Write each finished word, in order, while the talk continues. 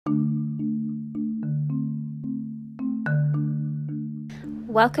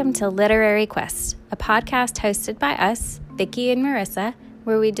Welcome to Literary Quest, a podcast hosted by us, Vicki and Marissa,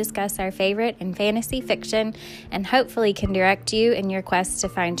 where we discuss our favorite in fantasy fiction and hopefully can direct you in your quest to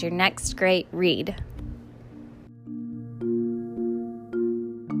find your next great read.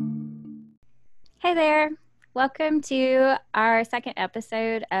 Hey there! Welcome to our second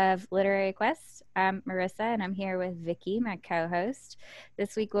episode of Literary Quest. I'm Marissa and I'm here with Vicki, my co-host.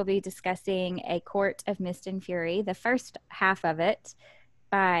 This week we'll be discussing A Court of Mist and Fury, the first half of it,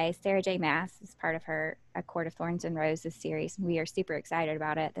 by Sarah J. Maas as part of her A Court of Thorns and Roses series. We are super excited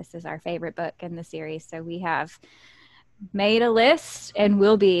about it. This is our favorite book in the series, so we have made a list and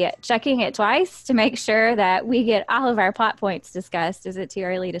we'll be checking it twice to make sure that we get all of our plot points discussed. Is it too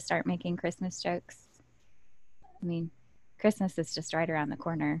early to start making Christmas jokes? I mean, Christmas is just right around the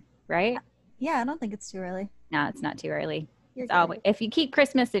corner, right? Yeah, I don't think it's too early. No, it's not too early. It's always, if you keep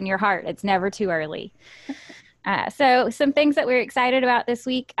Christmas in your heart, it's never too early. So some things that we're excited about this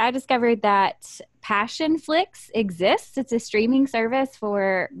week. I discovered that Passionflix exists. It's a streaming service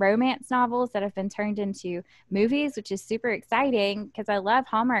for romance novels that have been turned into movies, which is super exciting because I love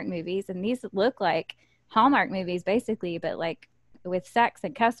Hallmark movies. And these look like Hallmark movies basically, but like with sex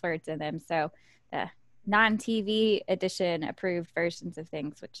and cuss words in them. So non-TV edition approved versions of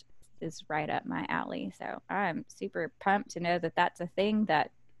things, which is right up my alley. So I'm super pumped to know that that's a thing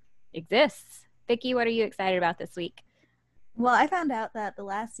that exists. Vicki, what are you excited about this week? Well, I found out that the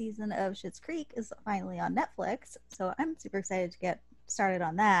last season of Schitt's Creek is finally on Netflix, so I'm super excited to get started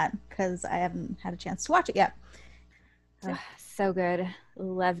on that because I haven't had a chance to watch it yet. So good.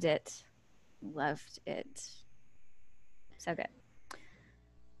 Loved it. So good.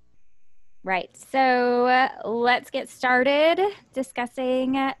 Right. So let's get started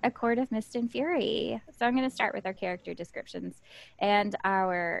discussing A Court of Mist and Fury. So I'm going to start with our character descriptions and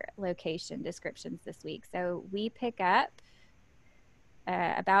our location descriptions this week. So we pick up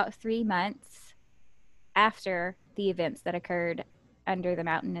about 3 months after the events that occurred under the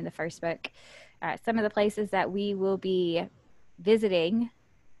mountain in the first book. Some of the places that we will be visiting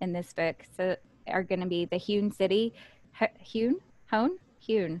in this book are going to be the Hewn City, Hewn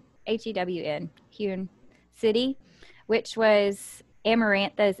Hewn City, which was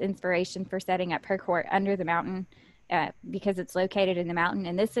Amarantha's inspiration for setting up her court under the mountain because it's located in the mountain.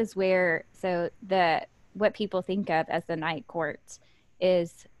 And this is where, what people think of as the Night Court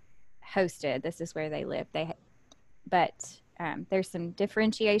is hosted. This is where they live. But there's some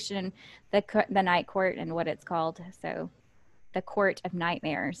differentiation, the Night Court and what it's called. So the Court of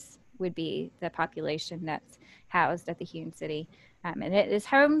Nightmares would be the population that's housed at the Hewn City. And it is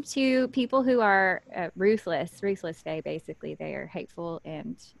home to people who are ruthless day, basically. They are hateful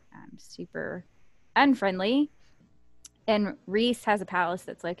and super unfriendly. And Rhys has a palace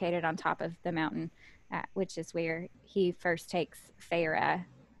that's located on top of the mountain, which is where he first takes Feyre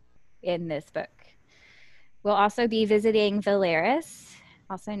in this book. We'll also be visiting Velaris,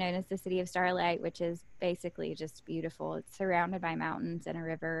 also known as the City of Starlight, which is basically just beautiful. It's surrounded by mountains and a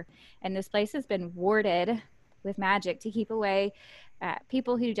river. And this place has been warded with magic to keep away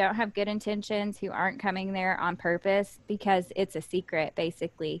people who don't have good intentions, who aren't coming there on purpose, because it's a secret,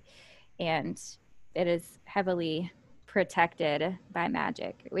 basically. And it is heavily protected by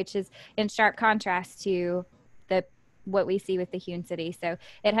magic, which is in sharp contrast to what we see with the Hewn City. So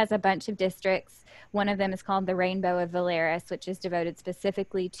it has a bunch of districts. One of them is called the Rainbow of Velaris, which is devoted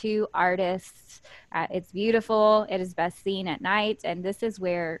specifically to artists. It's beautiful. It is best seen at night. And this is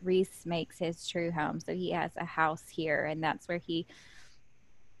where Rhys makes his true home. So he has a house here, and that's where he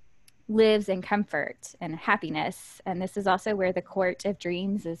lives in comfort and happiness. And this is also where the Court of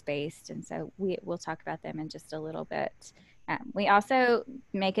Dreams is based. And so we'll talk about them in just a little bit. We also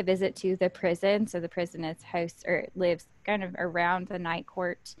make a visit to the prison. So the prison lives kind of around the Night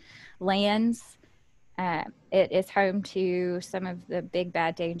Court lands. It is home to some of the big,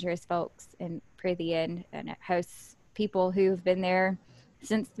 bad, dangerous folks in Prythian, and it hosts people who've been there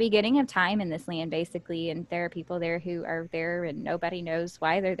since the beginning of time in this land, basically. And there are people there who are there and nobody knows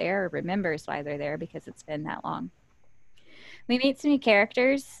why they're there or remembers why they're there because it's been that long. We meet some new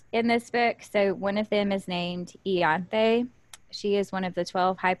characters in this book. So one of them is named Ianthe. She is one of the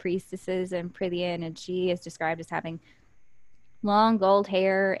 12 high priestesses in Prythian, and she is described as having long gold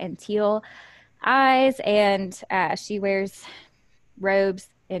hair and teal eyes, and she wears robes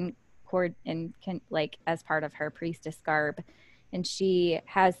as part of her priestess garb. And she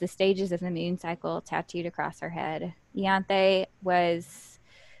has the stages of the moon cycle tattooed across her head. Ianthe was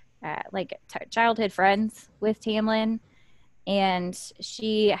childhood friends with Tamlin, and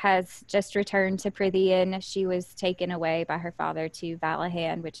she has just returned to Prythian. She was taken away by her father to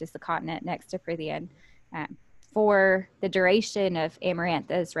Valahan, which is the continent next to Prythian, um, for the duration of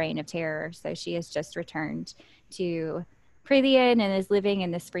Amarantha's reign of terror. So she has just returned to Prythian and is living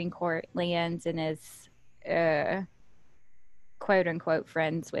in the Spring Court lands and is quote unquote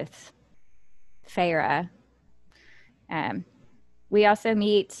friends with Feyre. We also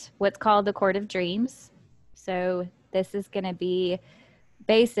meet what's called the Court of Dreams. So this is going to be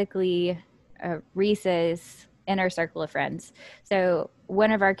basically Rhys's inner circle of friends. So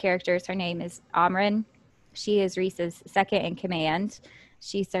one of our characters, her name is Amren. She is Rhys's second in command.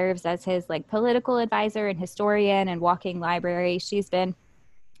 She serves as his like political advisor and historian and walking library. She's been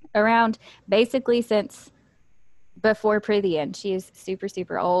around basically since before Prythian. She is super,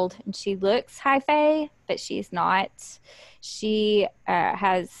 super old, and she looks high fae, but she's not. She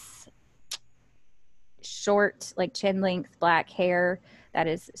has short, like chin length black hair that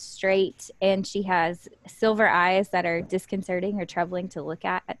is straight, and she has silver eyes that are disconcerting or troubling to look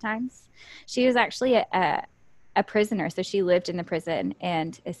at times. She was actually a prisoner, so she lived in the prison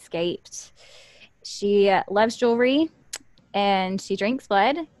and escaped. She loves jewelry, and she drinks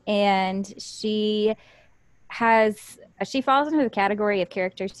blood, and she falls under the category of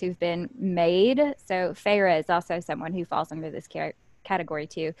characters who've been made. So Feyre is also someone who falls under this category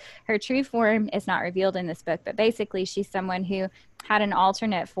too. Her true form is not revealed in this book, but basically she's someone who had an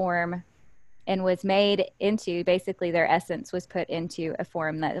alternate form and was made into, basically their essence was put into a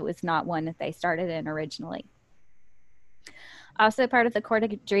form that was not one that they started in originally. Also part of the Court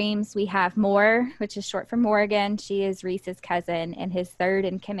of Dreams, we have Mor, which is short for Morgan. She is Rhys's cousin and his third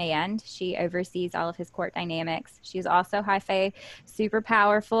in command. She oversees all of his court dynamics. She's also high fae, super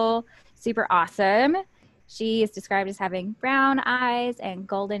powerful, super awesome. She is described as having brown eyes and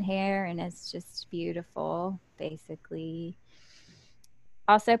golden hair and is just beautiful, basically.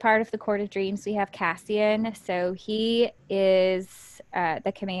 Also part of the Court of Dreams, we have Cassian. So he is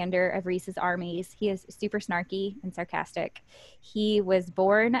the commander of Rhys's armies. He is super snarky and sarcastic. He was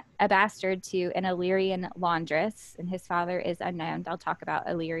born a bastard to an Illyrian laundress, and his father is unknown. I'll talk about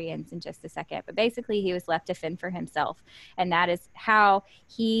Illyrians in just a second. But basically, he was left to fend for himself, and that is how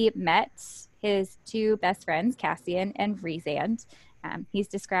he met his two best friends, Cassian and Rhysand. He's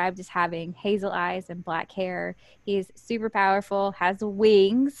described as having hazel eyes and black hair. He's super powerful, has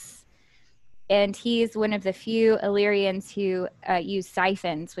wings, and he's one of the few Illyrians who use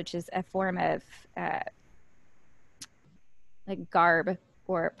siphons, which is a form of like garb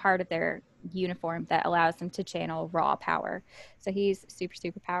or part of their uniform that allows them to channel raw power. So he's super,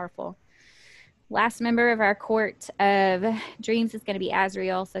 super powerful. Last member of our Court of Dreams is going to be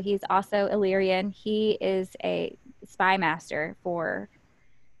Azriel. So he's also Illyrian. He is a spy master for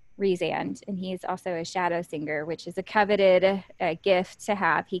Rhysand, and he's also a shadow singer, which is a coveted gift to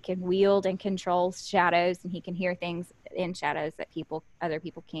have. He can wield and control shadows, and he can hear things in shadows that other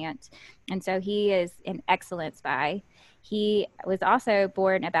people can't. And so he is an excellent spy. He was also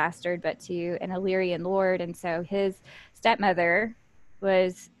born a bastard, but to an Illyrian lord, and so his stepmother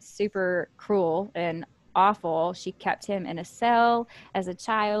was super cruel and awful. She kept him in a cell as a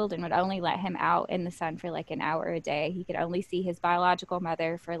child and would only let him out in the sun for like an hour a day. He could only see his biological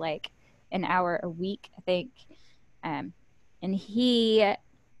mother for like an hour a week, I think. And he,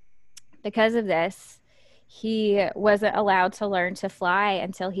 because of this, he wasn't allowed to learn to fly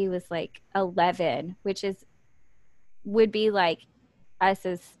until he was like 11, which would be like us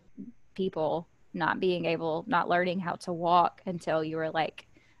as people not learning how to walk until you were like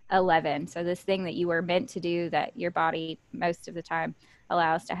 11. So this thing that you were meant to do that your body most of the time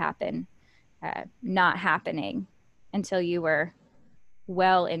allows to happen, not happening until you were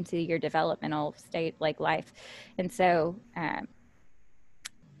well into your developmental state, like life. And so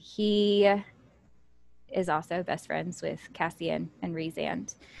he is also best friends with Cassian and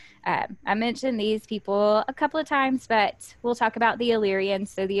Rhysand. I mentioned these people a couple of times, but we'll talk about the Illyrians.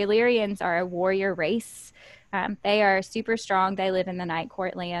 So the Illyrians are a warrior race. They are super strong. They live in the Night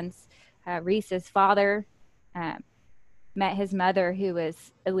Court lands. Rhys's father met his mother, who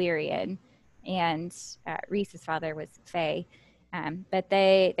was Illyrian, and Rhys's father was Fae. But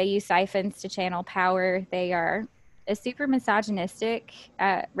they use siphons to channel power. They are a super misogynistic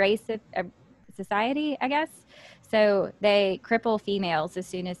race of society, I guess. So they cripple females as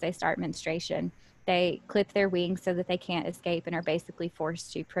soon as they start menstruation. They clip their wings so that they can't escape and are basically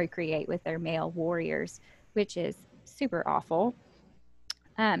forced to procreate with their male warriors, which is super awful.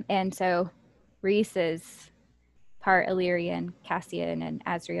 And so Rhys is part Illyrian. Cassian and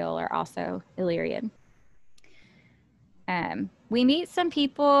Azriel are also Illyrian. We meet some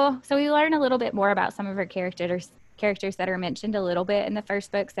people, so we learn a little bit more about some of our characters characters that are mentioned a little bit in the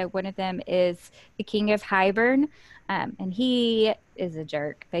first book. So one of them is the King of Hybern, and he is a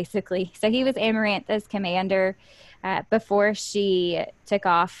jerk, basically. So he was Amarantha's commander before she took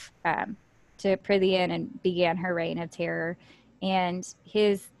off to Prythian and began her reign of terror. And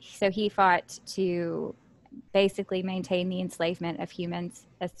so he fought to basically maintain the enslavement of humans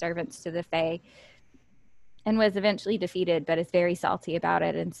as servants to the Fae, and was eventually defeated, but is very salty about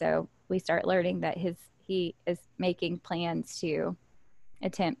it. And so we start learning that he is making plans to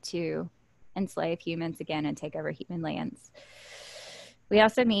attempt to enslave humans again and take over human lands. We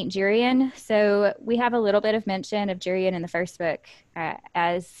also meet Jurian. So we have a little bit of mention of Jurian in the first book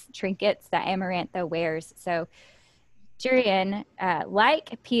as trinkets that Amarantha wears. So Jurian,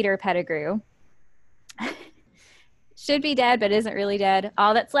 like Peter Pettigrew, should be dead, but isn't really dead.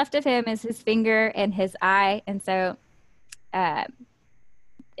 All that's left of him is his finger and his eye. And so,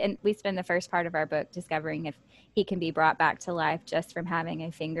 and we spend the first part of our book discovering if he can be brought back to life just from having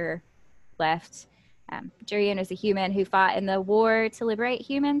a finger left. Jurian is a human who fought in the war to liberate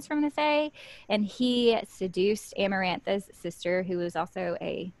humans from the Fae, and he seduced Amarantha's sister, who was also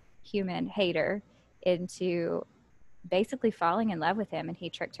a human hater, into basically falling in love with him, and he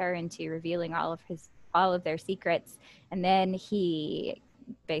tricked her into revealing all of their secrets, and then he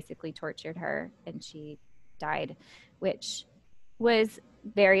basically tortured her and she died, which was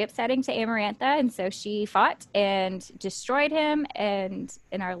very upsetting to Amarantha, and so she fought and destroyed him. And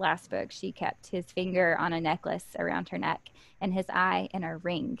in our last book, she kept his finger on a necklace around her neck and his eye in a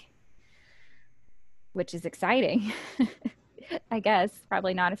ring, which is exciting. I guess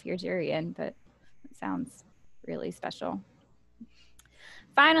probably not if you're Jurian, but it sounds really special.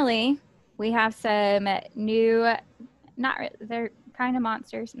 Finally, we have some new, they're kind of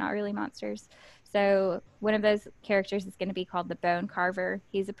monsters, not really monsters. So one of those characters is going to be called the Bone Carver.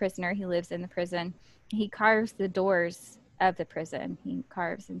 He's a prisoner. He lives in the prison. He carves the doors of the prison. He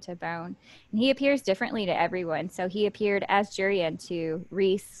carves into bone. And he appears differently to everyone. So he appeared as Jurian to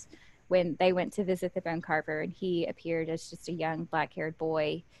Rhys when they went to visit the Bone Carver. And he appeared as just a young black-haired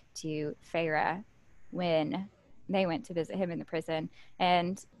boy to Feyre when they went to visit him in the prison.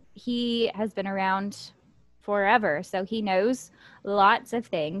 And he has been around forever, so he knows lots of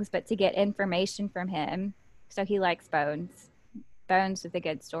things, but to get information from him, so he likes bones with a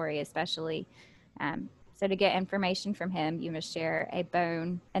good story especially, so to get information from him, you must share a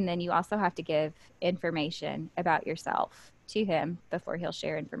bone, and then you also have to give information about yourself to him before he'll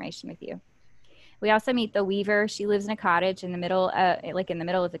share information with you. We also meet the Weaver. She lives in a cottage in the middle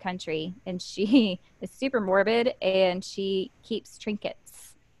of the country, and she is super morbid, and she keeps trinkets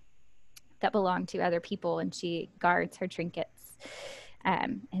that belong to other people, and she guards her trinkets.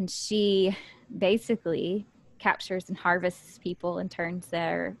 And she basically captures and harvests people and turns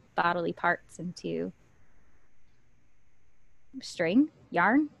their bodily parts into string,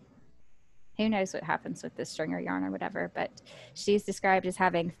 yarn. Who knows what happens with this string or yarn or whatever, but she's described as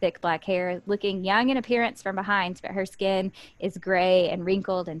having thick black hair, looking young in appearance from behind, but her skin is gray and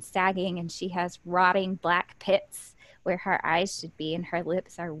wrinkled and sagging, and she has rotting black pits where her eyes should be, and her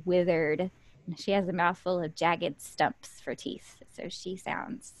lips are withered. And she has a mouthful of jagged stumps for teeth. So she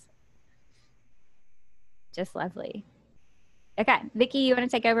sounds just lovely. Okay, Vicki, you want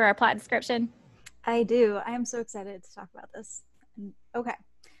to take over our plot description? I do. I am so excited to talk about this. Okay,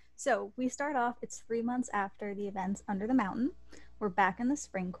 so we start off, it's 3 months after the events Under the Mountain. We're back in the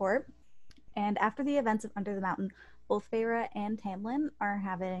Spring Court. And after the events of Under the Mountain, both Feyre and Tamlin are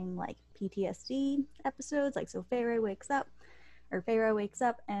having like PTSD episodes. Like, so Feyre wakes up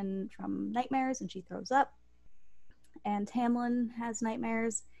and from nightmares and she throws up. And Tamlin has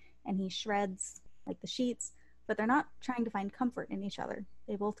nightmares and he shreds like the sheets, but they're not trying to find comfort in each other.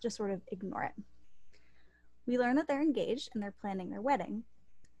 They both just sort of ignore it. We learn that they're engaged and they're planning their wedding,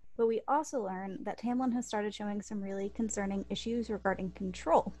 but we also learn that Tamlin has started showing some really concerning issues regarding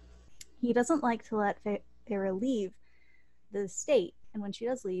control. He doesn't like to let Feyre leave the state, and when she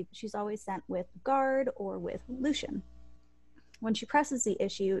does leave, she's always sent with guard or with Lucien. When she presses the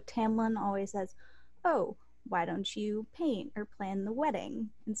issue, Tamlin always says, "Oh, why don't you paint or plan the wedding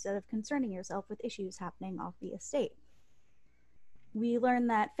instead of concerning yourself with issues happening off the estate?" We learn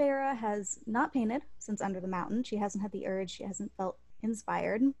that Feyre has not painted since Under the Mountain. She hasn't had the urge, she hasn't felt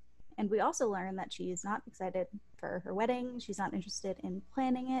inspired. And we also learn that she's not excited for her wedding. She's not interested in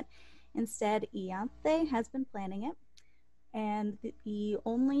planning it. Instead, Ianthe has been planning it. And the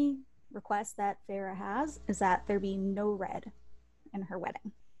only request that Feyre has is that there be no red in her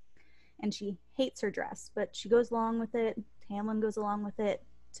wedding. And she hates her dress, but she goes along with it. Tamlin goes along with it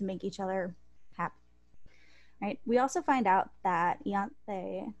to make each other happy. Right? We also find out that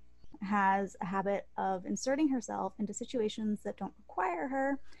Ianthe has a habit of inserting herself into situations that don't require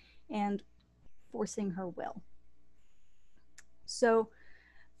her and forcing her will. So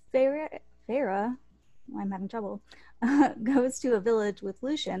Feyre, I'm having trouble, goes to a village with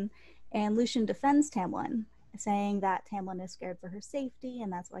Lucien, and Lucien defends Tamlin, saying that Tamlin is scared for her safety,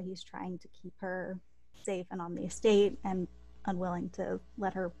 and that's why he's trying to keep her safe and on the estate and unwilling to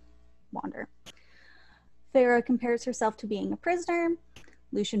let her wander. Feyre compares herself to being a prisoner.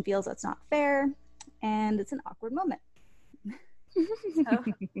 Lucien feels that's not fair, and it's an awkward moment. So,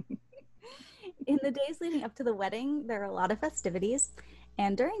 in the days leading up to the wedding, there are a lot of festivities,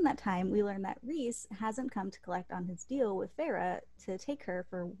 and during that time, we learn that Rhys hasn't come to collect on his deal with Feyre to take her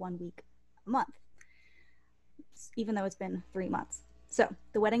for 1 week a month, even though it's been 3 months. So,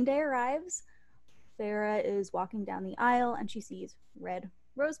 the wedding day arrives. Feyre is walking down the aisle, and she sees red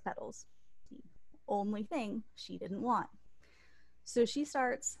rose petals, the only thing she didn't want. So she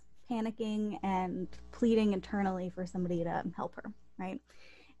starts panicking and pleading internally for somebody to help her, right?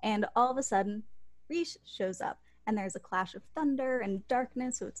 And all of a sudden, Rhys shows up, and there's a clash of thunder and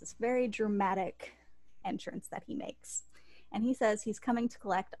darkness, so it's this very dramatic entrance that he makes. And he says he's coming to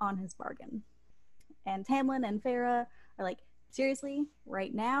collect on his bargain. And Tamlin and Feyre are like, seriously,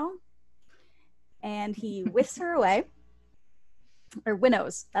 right now? And he whisks her away, or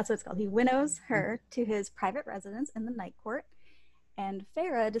winnows, that's what it's called. He winnows her to his private residence in the Night Court. And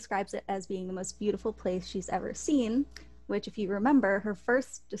Feyre describes it as being the most beautiful place she's ever seen, which, if you remember, her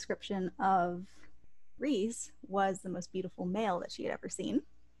first description of Rhys was the most beautiful male that she had ever seen.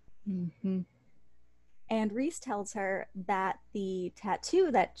 Mm-hmm. And Rhys tells her that the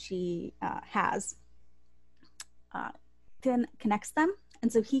tattoo that she has connects them,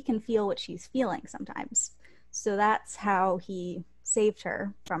 and so he can feel what she's feeling sometimes. So that's how he saved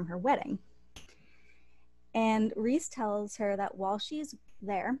her from her wedding. And Rhys tells her that while she's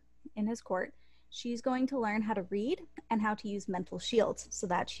there in his court, she's going to learn how to read and how to use mental shields so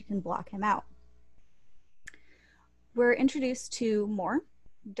that she can block him out. We're introduced to Mor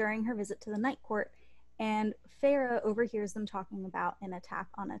during her visit to the Night Court, and Feyre overhears them talking about an attack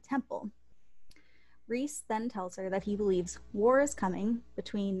on a temple. Rhys then tells her that he believes war is coming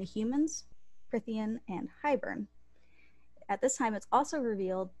between the humans, Prythian, and Hybern. At this time, it's also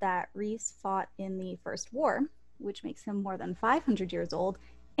revealed that Rhys fought in the First War, which makes him more than 500 years old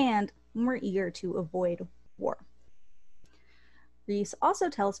and more eager to avoid war. Rhys also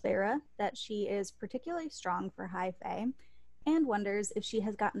tells Feyre that she is particularly strong for High Fae and wonders if she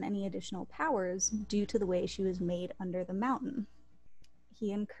has gotten any additional powers due to the way she was made under the mountain.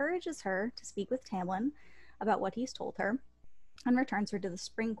 He encourages her to speak with Tamlin about what he's told her and returns her to the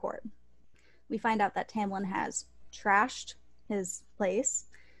Spring Court. We find out that Tamlin has trashed his place,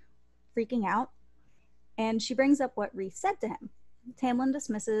 freaking out, and she brings up what Rhys said to him. Tamlin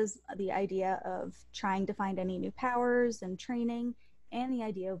dismisses the idea of trying to find any new powers and training and the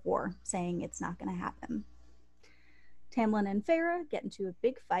idea of war, saying it's not going to happen. Tamlin and Feyre get into a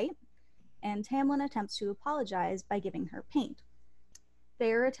big fight, and Tamlin attempts to apologize by giving her paint.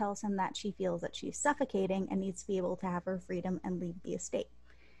 Feyre tells him that she feels that she's suffocating and needs to be able to have her freedom and leave the estate.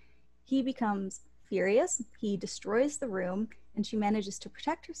 He becomes furious, he destroys the room, and she manages to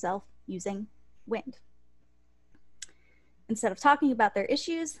protect herself using wind. Instead of talking about their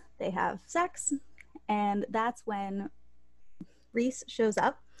issues, they have sex, and that's when Rhys shows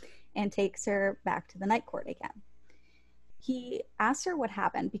up and takes her back to the Night Court again. He asks her what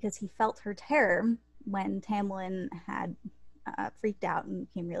happened because he felt her terror when Tamlin had freaked out and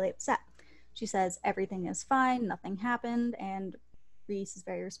became really upset. She says everything is fine, nothing happened, and Rhys is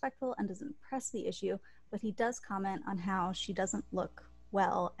very respectful and doesn't press the issue, but he does comment on how she doesn't look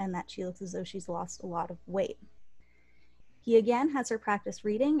well and that she looks as though she's lost a lot of weight. He again has her practice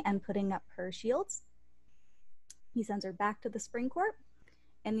reading and putting up her shields. He sends her back to the Spring Court,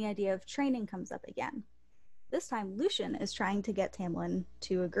 and the idea of training comes up again. This time, Lucien is trying to get Tamlin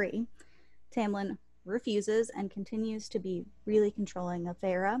to agree. Tamlin refuses and continues to be really controlling of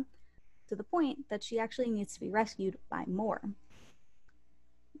Feyre, to the point that she actually needs to be rescued by Mor.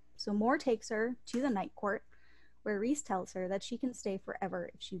 So Mor takes her to the Night Court, where Rhys tells her that she can stay forever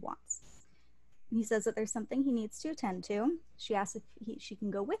if she wants. He says that there's something he needs to attend to. She asks if she can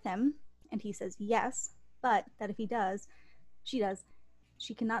go with him, and he says yes, but that if he does, she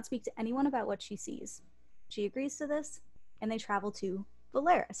cannot speak to anyone about what she sees. She agrees to this, and they travel to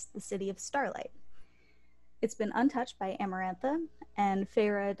Velaris, the city of Starlight. It's been untouched by Amarantha, and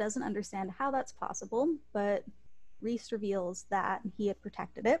Feyre doesn't understand how that's possible, but Rhys reveals that he had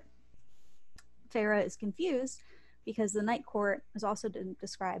protected it. Feyre is confused because the Night Court is also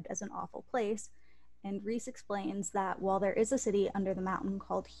described as an awful place, And Rhys explains that while there is a city under the mountain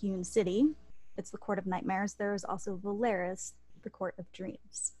called Hewn City, it's the Court of Nightmares, there is also Velaris, the Court of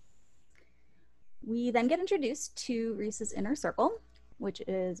Dreams. We then get introduced to Rhys's inner circle, which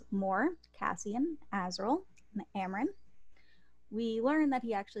is Mor, Cassian, Azriel, and Amren. We learn that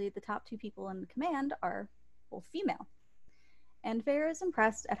the top 2 people in command are both female. And Feyre is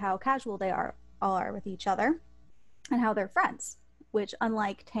impressed at how casual they all are with each other and how they're friends, which,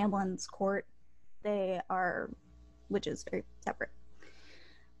 unlike Tamlin's court, they are witches, very separate.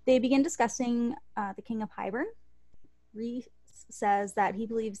 They begin discussing the King of Hybern. Rhys says that he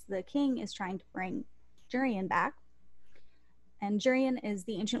believes the king is trying to bring Jurian back. And Jurian is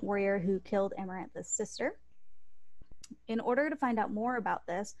the ancient warrior who killed Amarantha's sister. In order to find out more about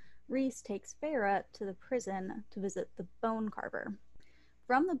this, Rhys takes Feyre to the prison to visit the Bone Carver.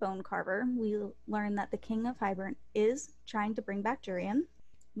 From the Bone Carver, we learn that the King of Hybern is trying to bring back Jurian.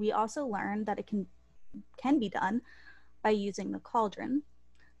 We also learn that it can be done by using the cauldron.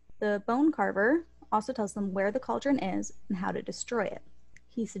 The Bone Carver also tells them where the cauldron is and how to destroy it.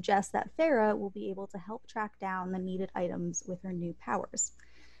 He suggests that Feyre will be able to help track down the needed items with her new powers.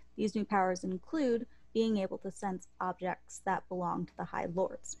 These new powers include being able to sense objects that belong to the High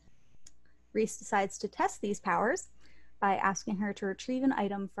Lords. Rhys decides to test these powers by asking her to retrieve an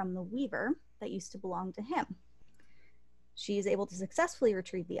item from the Weaver that used to belong to him. She is able to successfully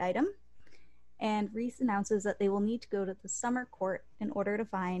retrieve the item, and Rhys announces that they will need to go to the Summer Court in order to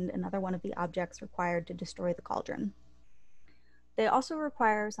find another one of the objects required to destroy the cauldron. They also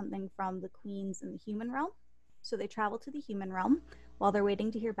require something from the queens in the human realm, so they travel to the human realm while they're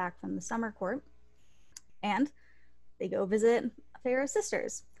waiting to hear back from the Summer Court, and they go visit Feyre's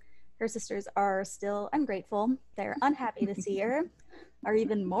sisters. Her sisters are still ungrateful. They're unhappy to see her, are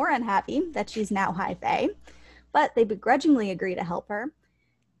even more unhappy that she's now High Fae, but they begrudgingly agree to help her.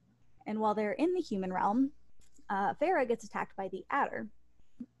 And while they're in the human realm, Feyre gets attacked by the Adder.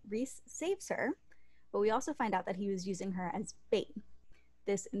 Rhys saves her, but we also find out that he was using her as bait.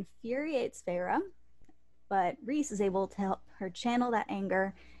 This infuriates Feyre, but Rhys is able to help her channel that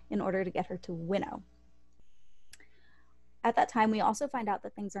anger in order to get her to winnow. At that time, we also find out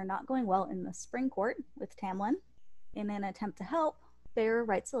that things are not going well in the Spring Court with Tamlin. In an attempt to help, Feyre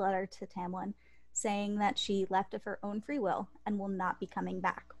writes a letter to Tamlin saying that she left of her own free will and will not be coming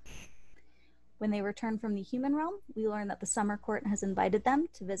back. When they return from the human realm, we learn that the Summer Court has invited them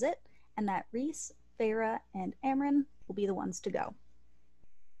to visit and that Rhys, Feyre, and Amren will be the ones to go.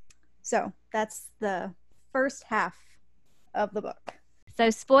 So that's the first half of the book.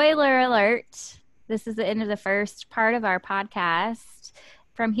 So spoiler alert, this is the end of the first part of our podcast.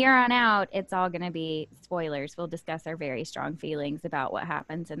 From here on out, it's all going to be spoilers. We'll discuss our very strong feelings about what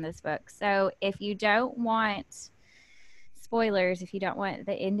happens in this book. So if you don't want spoilers, if you don't want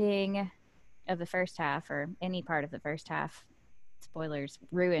the ending of the first half or any part of the first half spoilers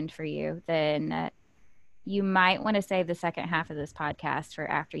ruined for you, then you might want to save the second half of this podcast for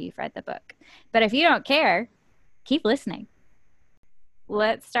after you've read the book. But if you don't care, keep listening.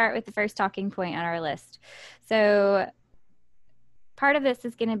 Let's start with the first talking point on our list. So part of this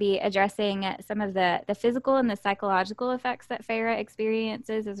is going to be addressing some of the physical and the psychological effects that Feyre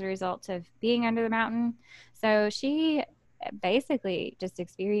experiences as a result of being under the mountain. So she basically just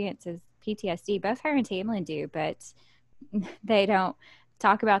experiences PTSD. Both her and Tamlin do, but they don't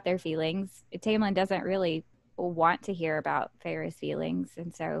talk about their feelings. Tamlin doesn't really want to hear about Feyre's feelings,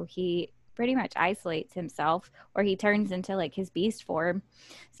 and so he pretty much isolates himself, or he turns into like his beast form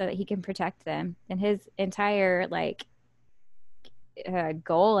so that he can protect them. And his entire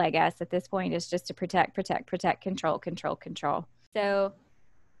goal, I guess, at this point is just to protect, control. So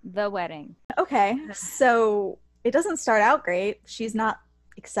the wedding. Okay, so it doesn't start out great. She's not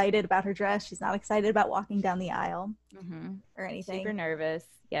excited about her dress. She's not excited about walking down the aisle or anything. Super nervous.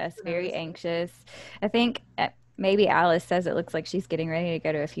 Yes, very anxious. I think maybe Alice says it looks like she's getting ready to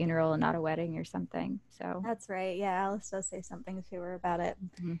go to a funeral and not a wedding or something. So that's right. Yeah, Alice does say something to her about it.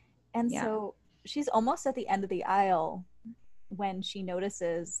 And so she's almost at the end of the aisle when she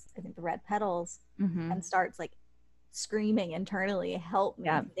notices, I think, the red petals and starts like screaming internally, "Help me,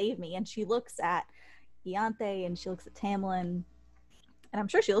 save me." And she looks at Ianthe and she looks at Tamlin, and I'm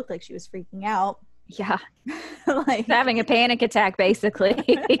sure she looked like she was freaking out. Yeah. Like having a panic attack, basically.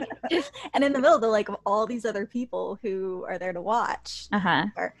 And in the middle of all these other people who are there to watch.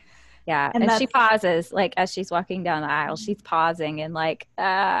 Yeah. And she pauses, like, as she's walking down the aisle, she's pausing and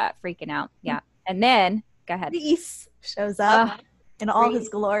freaking out. Yeah. And then, go ahead. Rhys shows up in all his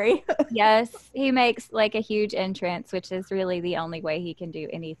glory. Yes. He makes like a huge entrance, which is really the only way he can do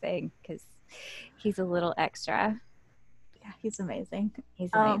anything because he's a little extra. Yeah, he's amazing. He's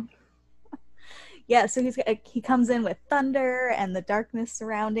amazing. Yeah, so he comes in with thunder and the darkness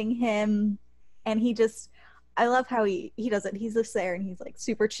surrounding him, and I love how he does it. He's just there and he's like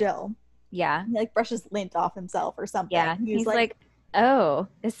super chill. Yeah. He like brushes lint off himself or something. Yeah. He's He's like, like, oh,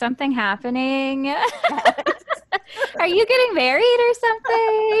 is something happening? yes. Are you getting married or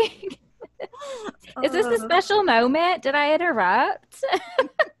something? Is this a Uh, special moment? Did I interrupt?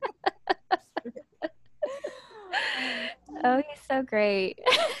 Oh, he's so great.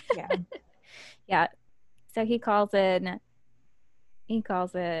 yeah. Yeah. So he calls in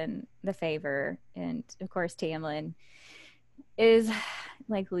the favor, and of course Tamlin is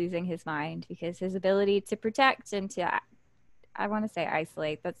like losing his mind because his ability to protect and to, I want to say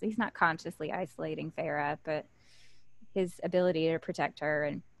isolate, that's, he's not consciously isolating Farah, but his ability to protect her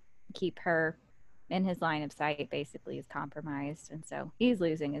and keep her in his line of sight basically is compromised, and so he's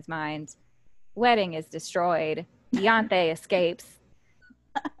losing his mind. Wedding is destroyed. Ianthe escapes.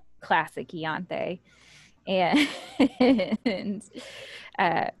 Classic Ianthe. And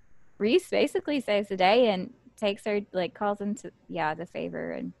uh, Rhys basically saves the day and takes her, like calls into the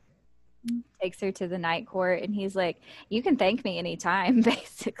favor, and takes her to the night court, and he's like, you can thank me anytime,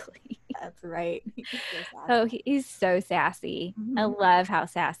 basically. That's right. He's so Oh, sassy. he's so sassy. I Mhm. love how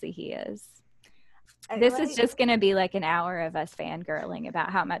sassy he is. I This is like, just going to be like an hour of us fangirling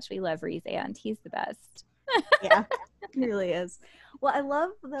about how much we love Rhysand. He's the best. yeah, it really is. Well, I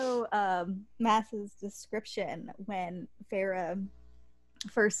love though Mass's description when Farah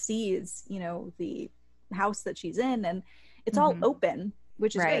first sees, the house that she's in, and it's all Mm-hmm. open,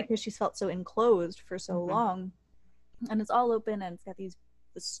 which is great Right. because she's felt so enclosed for so Mm-hmm. long. And it's all open, and it's got the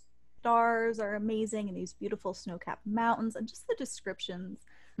stars are amazing, and these beautiful snow-capped mountains, and just the descriptions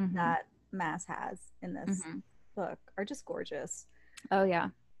Mm-hmm. that Mass has in this Mm-hmm. book are just gorgeous. Oh, yeah.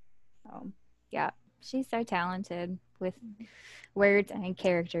 So, Yeah. She's so talented with words and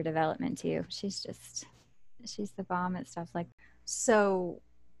character development, too. She's the bomb at stuff like. so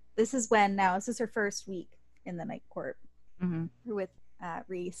this is her first week in the night court Mm-hmm. with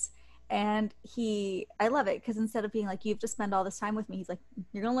Rhys. And I love it because instead of being like, you have to spend all this time with me, he's like,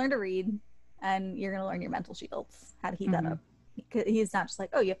 you're going to learn to read and you're going to learn your mental shields, how to heat that Mm-hmm. up. He's not just like,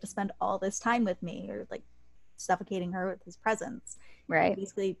 oh, you have to spend all this time with me, or like suffocating her with his presence. He Right.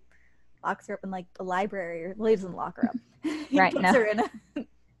 basically locks her up in like the library, or well, he doesn't lock her up. He Right. puts No. her in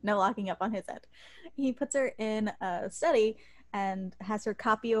no locking up on his end. He puts her in a study and has her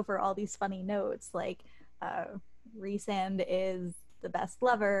copy over all these funny notes like, uh, Rhysand is the best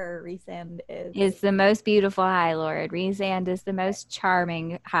lover. Rhysand Is the most beautiful High Lord. Rhysand is the most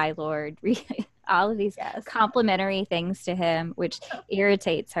charming High Lord. All of these yes. complimentary things to him, which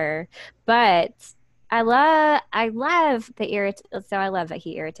irritates her. But I love so I love that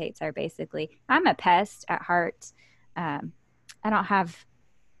he irritates her. Basically, I'm a pest at heart. I don't have.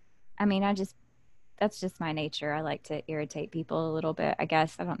 I mean, that's just my nature. I like to irritate people a little bit. I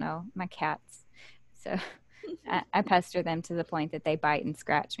guess I don't know my cats. So I pester them to the point that they bite and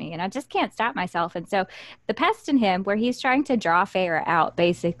scratch me, and I just can't stop myself. And so, the pest in him, where he's trying to draw Farah out,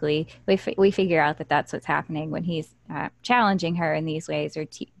 basically, we figure out that that's what's happening when he's challenging her in these ways, or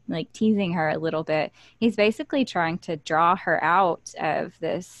like teasing her a little bit. He's basically trying to draw her out of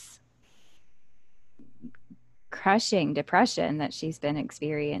this crushing depression that she's been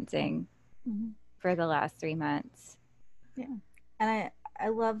experiencing for the last 3 months. Yeah. And I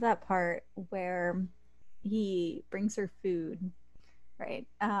love that part where he brings her food, right?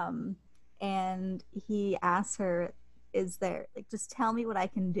 And he asks her, is there, like, just tell me what I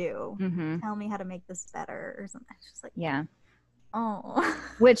can do. Mm-hmm. Tell me how to make this better or something. It's just like, Yeah. oh.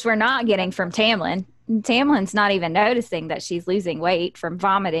 Which we're not getting from Tamlin. Tamlin's not even noticing that she's losing weight from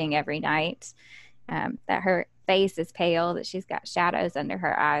vomiting every night, that her face is pale, that she's got shadows under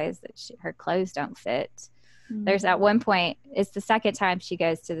her eyes, that her clothes don't fit. There's at one point, it's the second time she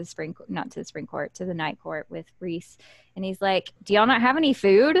goes to to the night court with Rhys, and he's like, do y'all not have any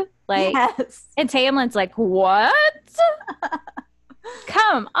food? Like, yes. and Tamlin's like, what?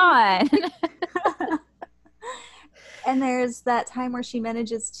 Come on. And there's that time where she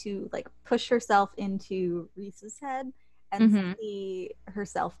manages to like push herself into Rhys's head and see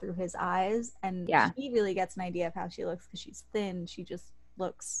herself through his eyes, and she really gets an idea of how she looks because she's thin. She just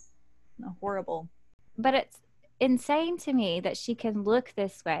looks horrible. But it's insane to me that she can look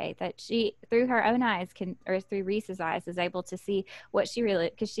this way, that she through her own eyes or through Rhys's eyes is able to see what she really,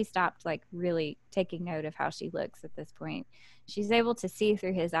 because she stopped like really taking note of how she looks at this point. She's able to see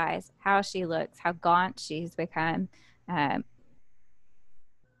through his eyes how she looks, how gaunt she's become,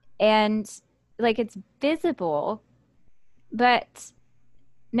 and like it's visible, but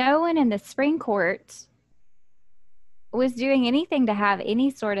no one in the spring court was doing anything to have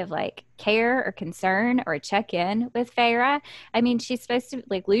any sort of like care or concern or check in with Feyre. I mean, she's supposed to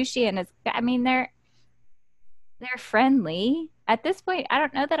like Lucian is. I mean, they're friendly at this point. I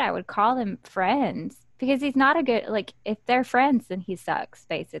don't know that I would call them friends because he's not a good like. If they're friends, then he sucks.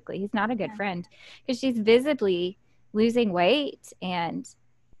 Basically, he's not a good Yeah. friend because she's visibly losing weight and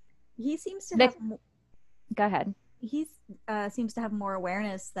He seems to the. have Go ahead. he seems to have more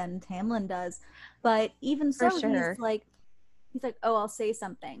awareness than Tamlin does, but even For so, sure. he's like, oh, I'll say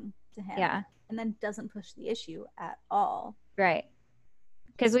something to him, Yeah. and then doesn't push the issue at all. Right.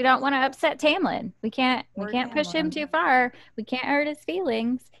 Because we don't want to upset Tamlin. We Or can't push him Tamlin. too far. We can't hurt his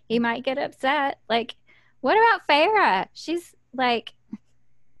feelings. He might get upset. Like, what about Farah? She's like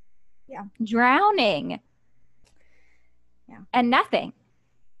Yeah. drowning. Yeah. And nothing.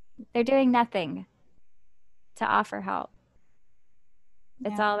 They're doing nothing to offer help.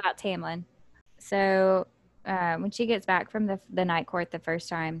 It's Yeah. all about Tamlin. So when she gets back from the night court the first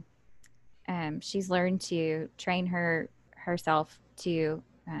time, she's learned to train herself to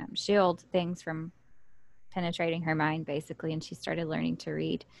shield things from penetrating her mind, basically, and she started learning to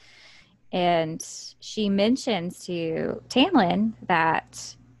read. And she mentions to Tamlin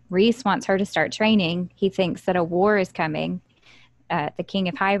that Rhys wants her to start training. He thinks that a war is coming. The King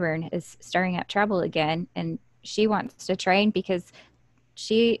of Hybern is stirring up trouble again, and she wants to train because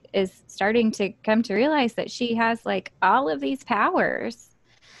she is starting to come to realize that she has like all of these powers.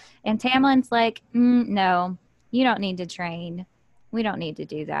 And Tamlin's like, no, you don't need to train. We don't need to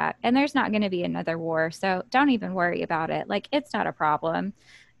do that. And there's not going to be another war. So don't even worry about it. Like, it's not a problem.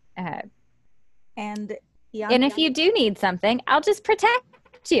 And And if you do need something, I'll just protect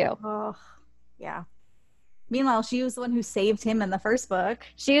you. oh, yeah. Meanwhile, she was the one who saved him in the first book.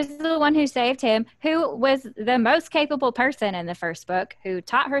 She was the one who saved him, who was the most capable person in the first book, who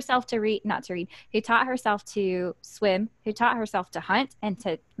taught herself to read, not to read, who taught herself to swim, who taught herself to hunt and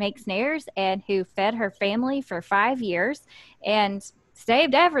to make snares, and who fed her family for 5 years and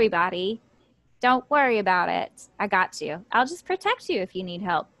saved everybody. Don't worry about it. I got you. I'll just protect you if you need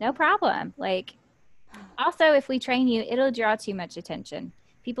help. No problem. Like, also, if we train you, it'll draw too much attention.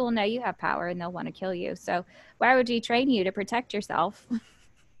 People will know you have power and they'll want to kill you. So why would we train you to protect yourself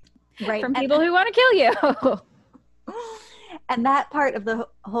Right. from people who want to kill you? And that part of the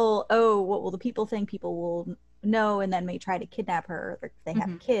whole, oh, what will the people think? People will know and then may try to kidnap her if they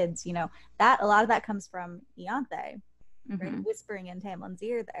have kids, that a lot of that comes from Ianthe, right? Whispering in Tamlin's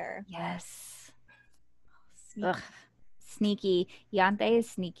ear there. Yes. Ugh. Sneaky. Ianthe is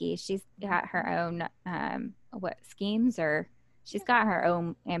sneaky. She's got her own schemes, or she's got her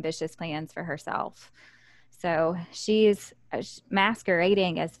own ambitious plans for herself. So she's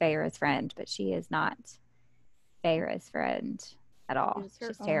masquerading as Feyre's friend, but she is not Feyre's friend at all.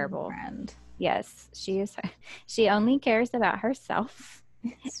 She's terrible. Friend. Yes, she is. She only cares about herself,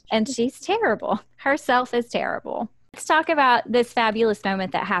 and she's terrible. Herself is terrible. Let's talk about this fabulous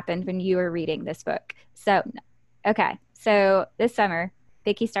moment that happened when you were reading this book. So, okay. So this summer,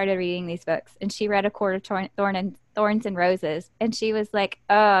 Vicky started reading these books, and she read A Court of Thorns and Roses, and she was like,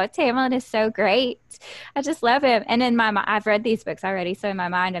 "Oh, Tamlin is so great. I just love him." And in my mind, I've read these books already, so in my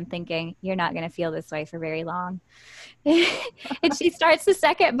mind, I'm thinking, "You're not going to feel this way for very long." And she starts the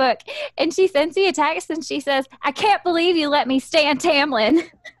second book, and she sends me a text, and she says, "I can't believe you let me stand Tamlin."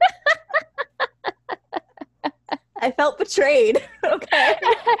 I felt betrayed. Okay.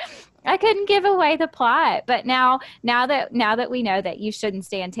 I couldn't give away the plot, but now that we know that you shouldn't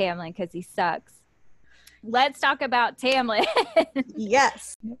stand Tamlin because he sucks, let's talk about Tamlin.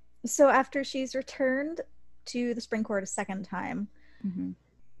 Yes. So after she's returned to the Spring Court a second time,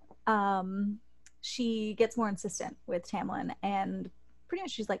 she gets more insistent with Tamlin, and pretty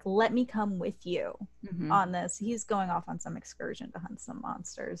much she's like, "Let me come with you on this." He's going off on some excursion to hunt some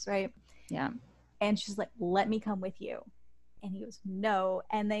monsters, right? Yeah. And she's like, "Let me come with you." And he goes, "No."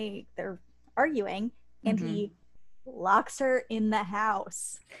 And they're arguing, and he locks her in the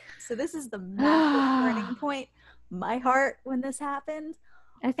house. So this is the massive turning point. My heart, when this happened,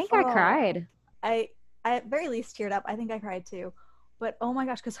 I think I cried. I at very least teared up. I think I cried too. But oh my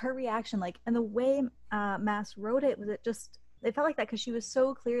gosh, because her reaction, like, and the way Mass wrote it, it felt like that because she was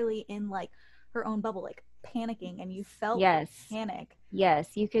so clearly in like her own bubble, like panicking, and you felt panic.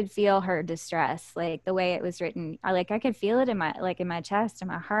 Yes, you could feel her distress, like the way it was written. I could feel it in my chest, in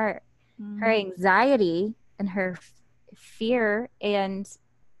my heart, her anxiety and her fear. And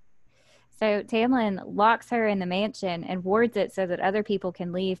so Tamlin locks her in the mansion and wards it so that other people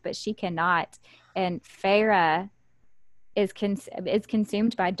can leave, but she cannot. And Feyre is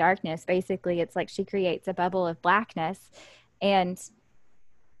consumed by darkness. Basically, it's like she creates a bubble of blackness, and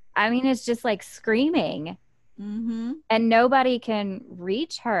I mean, it's just like screaming Mm-hmm. and nobody can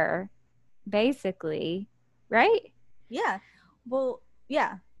reach her, basically, right? Yeah. Well,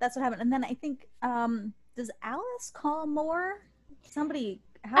 yeah, that's what happened. And then I think, does Alice call Moore? Somebody,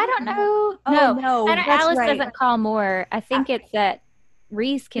 how I does don't Moore? know. Oh No, I no, don't, that's Alice right. doesn't call Moore. I I, think it's that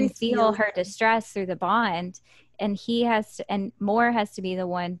Reese can Reese feel feels her distress through the bond, and he has to, and Moore has to be the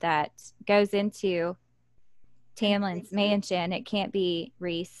one that goes into and Tamlin's Reese. mansion. It can't be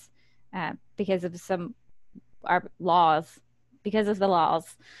Reese because of some our laws, because of the laws.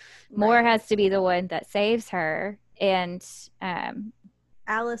 Moore Right. has to be the one that saves her, and um,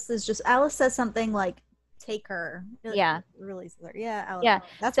 Alice says something like, "Take her." yeah, Release her. Yeah, Alice. yeah.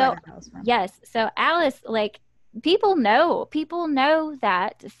 That's where I So got Alice from. yes, so Alice, like people know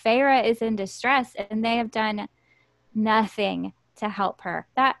that Farah is in distress, and they have done nothing to help her.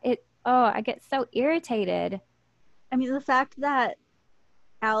 That it. Oh, I get so irritated. I mean, the fact that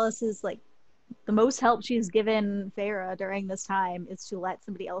Alice is like the most help she's given Farah during this time is to let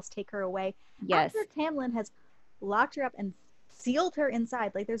somebody else take her away Yes. after Tamlin has locked her up and sealed her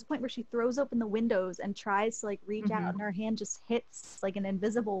inside. Like there's a point where she throws open the windows and tries to like reach out, Mm-hmm. and her hand just hits like an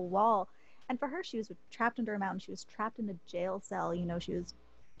invisible wall. And for her, she was trapped under a mountain. She was trapped in a jail cell. You know, she was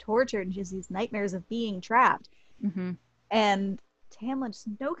tortured, and she has these nightmares of being trapped. Mm-hmm. And Tamlin just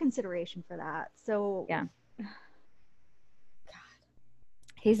no consideration for that. So Yeah.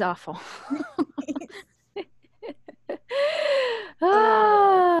 He's awful.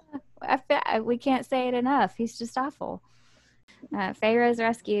 Ah, we can't say it enough. He's just awful. Pharaoh's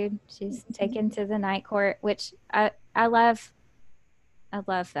rescued. She's taken to the night court, which I love. I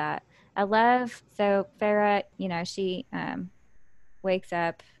love that. I love so Farah. You know, she wakes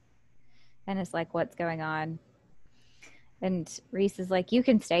up and is like, "What's going on?" And Reese is like, "You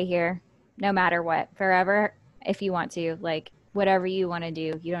can stay here, no matter what, forever if you want to. Like whatever you want to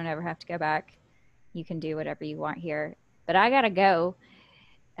do, you don't ever have to go back. You can do whatever you want here. But I gotta go."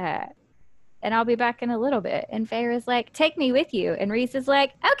 And I'll be back in a little bit. And Farah's like, take me with you. And Reese is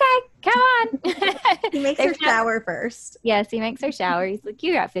like, okay, come on. he makes her shower first. Yes, he makes her shower. He's like,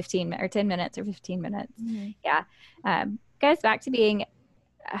 you got 15 or 10 minutes or 15 minutes. Mm-hmm. Yeah. Goes back to being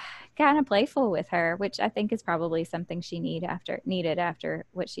kind of playful with her, which I think is probably something she needed after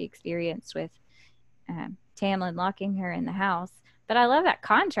what she experienced with Tamlin locking her in the house. But I love that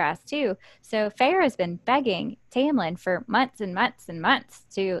contrast too. So Farah's been begging Tamlin for months and months and months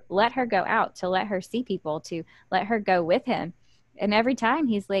to let her go out, to let her see people, to let her go with him. And every time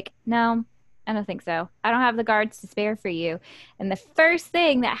he's like, no, I don't think so. I don't have the guards to spare for you. And the first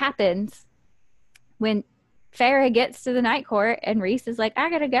thing that happens when Farah gets to the night court and Reese is like, I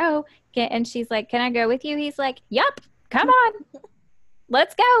gotta go. And she's like, can I go with you? He's like, yup, come on,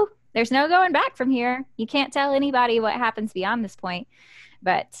 let's go. There's no going back from here. You can't tell anybody what happens beyond this point,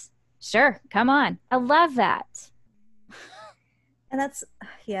 but sure, come on. I love that. And that's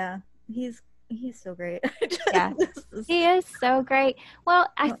yeah, he's so great. Yeah, he is so great.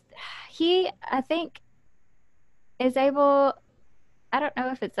 Well, I think is able. I don't know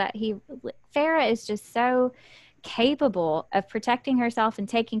if it's that Farah is just so capable of protecting herself and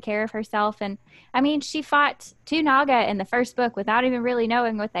taking care of herself. And I mean, she fought two Naga in the first book without even really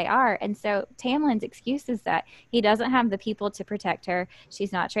knowing what they are. And so Tamlin's excuse is that he doesn't have the people to protect her.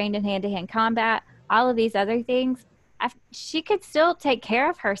 She's not trained in hand-to-hand combat, all of these other things. She could still take care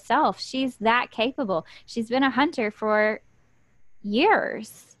of herself. She's that capable. She's been a hunter for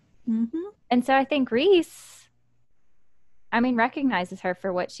years. Mm-hmm. And so I think Reese, recognizes her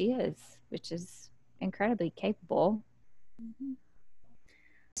for what she is, which is incredibly capable. Mm-hmm.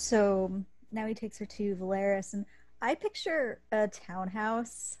 So now he takes her to Valeris, and I picture a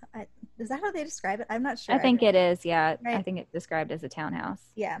townhouse. Is that how they describe it? I'm not sure. I think it is, yeah. Right. I think it's described as a townhouse.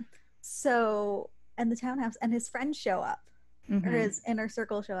 Yeah. So, and the townhouse, and his friends show up, Mm-hmm. or his inner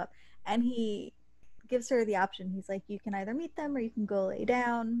circle show up, and he gives her the option. He's like, you can either meet them or you can go lay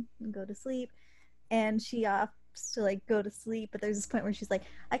down and go to sleep. And she opts to like go to sleep, but there's this point where she's like,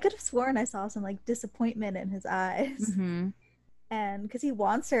 I could have sworn I saw some like disappointment in his eyes. Mm-hmm. And because he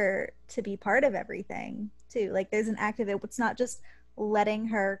wants her to be part of everything too. Like there's an act of it. It's not just letting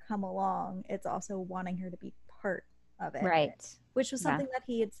her come along, it's also wanting her to be part of it. Right. Which was something that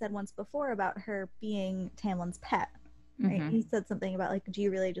he had said once before about her being Tamlin's pet. Right? Mm-hmm. He said something about like, do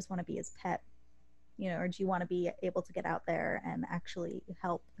you really just want to be his pet? You know, or do you want to be able to get out there and actually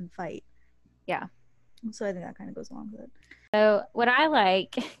help and fight? Yeah. So I think that kind of goes along with it. So what I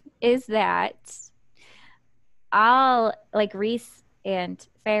like is that all like Reese and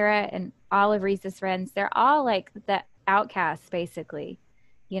Farah and all of Reese's friends, they're all like the outcasts basically.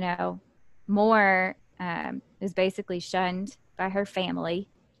 You know, Moore is basically shunned by her family.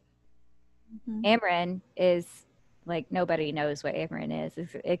 Mhm. Amren is like, nobody knows what Amren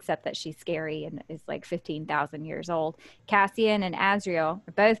is except that she's scary and is like 15,000 years old. Cassian and Azriel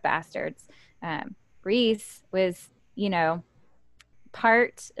are both bastards. Rhys was, you know,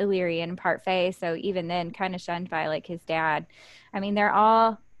 part Illyrian, part Fae, so even then kind of shunned by like his dad. I mean,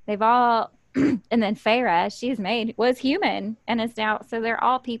 they've all and then Feyre, was human and is now, so they're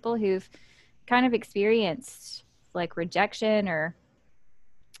all people who've kind of experienced like rejection or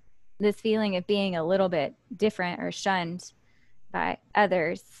this feeling of being a little bit different or shunned by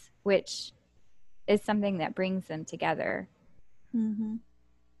others, which is something that brings them together. Mhm.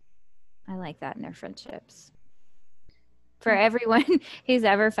 I like that in their friendships. For everyone who's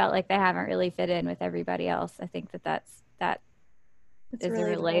ever felt like they haven't really fit in with everybody else, I think that It's is a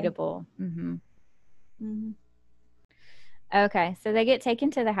relatable. relatable. Mhm. Okay, so they get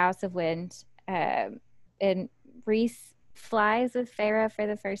taken to the House of Wind, and Rhys flies with Feyre for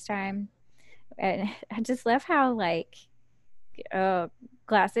the first time, and I just love how like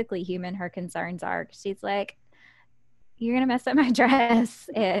classically human her concerns are. She's like, "You're gonna mess up my dress,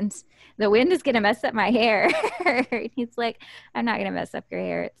 and the wind is gonna mess up my hair." He's like, "I'm not gonna mess up your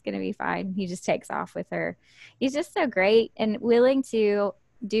hair. It's gonna be fine." He just takes off with her. He's just so great and willing to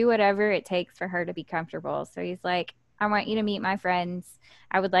do whatever it takes for her to be comfortable. So he's like, "I want you to meet my friends.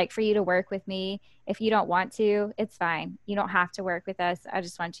 I would like for you to work with me. If you don't want to, it's fine. You don't have to work with us. I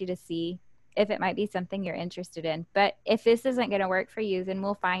just want you to see if it might be something you're interested in. But if this isn't going to work for you, then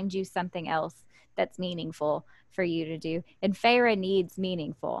we'll find you something else that's meaningful for you to do." And Feyre needs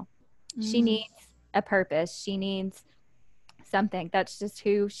meaningful. She Mhm. needs a purpose. She needs something. That's just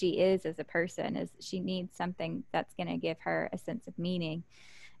who she is as a person. Is she needs something that's going to give her a sense of meaning.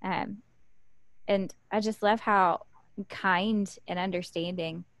 Um, and I just love how kind and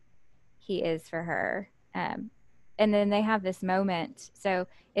understanding he is for her. And then they have this moment. So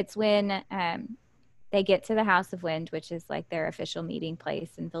it's when they get to the House of Wind, which is like their official meeting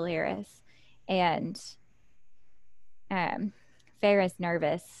place in Valeris, and um, Farrah's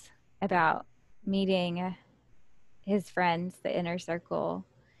nervous about meeting his friends, the inner circle.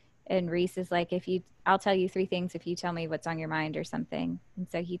 And Rhys is like, I'll tell you three things if you tell me what's on your mind or something. And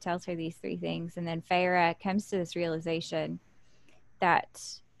so he tells her these three things. And then Farrah comes to this realization that,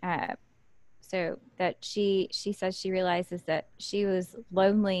 so that she says she realizes that she was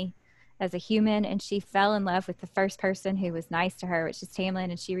lonely as a human and she fell in love with the first person who was nice to her, which is Tamlin.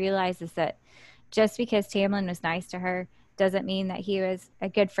 And she realizes that just because Tamlin was nice to her doesn't mean that he was a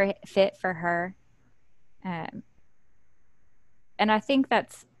good fit for her. Um, and I think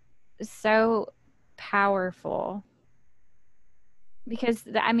that's so powerful because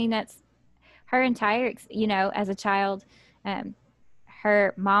I mean that's her entire, as a child. Um,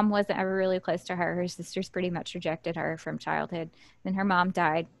 her mom wasn't ever really close to her. Her sisters pretty much rejected her from childhood. Then her mom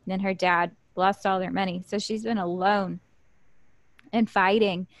died. Then her dad lost all their money, so she's been alone and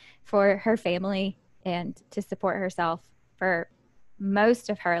fighting for her family and to support herself for most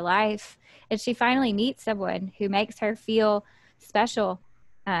of her life. And she finally meets someone who makes her feel special,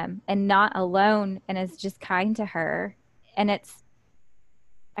 and not alone and is just kind to her. And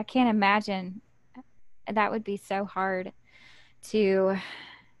I can't imagine that would be so hard to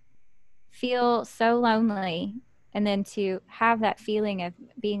feel so lonely and then to have that feeling of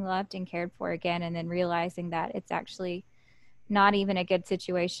being loved and cared for again, and then realizing that it's actually not even a good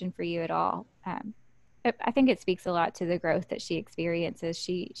situation for you at all. I think it speaks a lot to the growth that she experiences.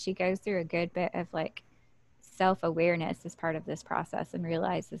 She goes through a good bit of like self-awareness as part of this process and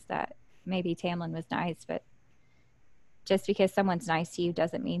realizes that maybe Tamlin was nice, but just because someone's nice to you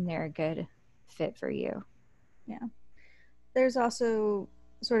doesn't mean they're a good fit for you. Yeah. There's also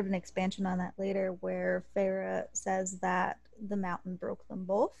sort of an expansion on that later where Feyre says that the mountain broke them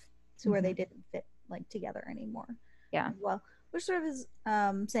both to where they didn't fit like together anymore Yeah. as well. Which sort of is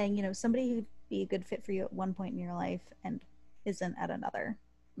saying, somebody who'd be a good fit for you at one point in your life and isn't at another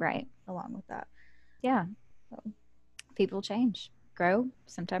Right. along with that. Yeah. So, People change, grow,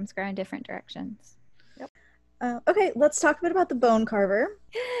 sometimes grow in different directions. yep. Okay, let's talk a bit about the bone carver.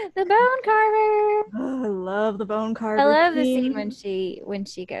 The bone carver. Oh, I love the bone I carver love the scene scene. when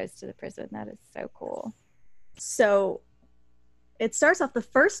she goes to the prison. That is so cool. So it starts off the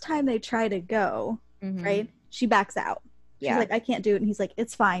first time they try to go, Mm-hmm. right? She backs out. She's Yeah. like, I can't do it. And he's like,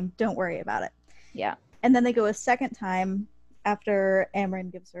 it's fine. Don't worry about it. Yeah. And then they go a second time after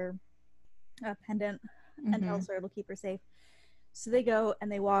Amren gives her a pendant and Mm-hmm. tells her it'll keep her safe. So they go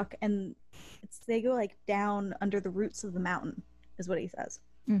and they walk and they go like down under the roots of the mountain, is what he says.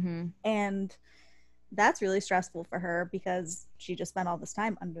 Mm-hmm. And that's really stressful for her because she just spent all this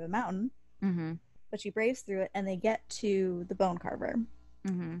time under the mountain. Mm-hmm. But she braves through it and they get to the bone carver.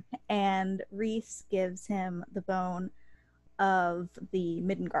 Mm-hmm. and Rhys gives him the bone of the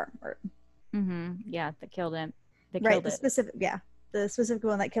Midgard worm. Mm-hmm. Yeah, that killed him. That Right, killed the it. specific, yeah, the specific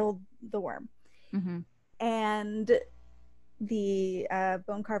one that killed the worm. Mm-hmm. And the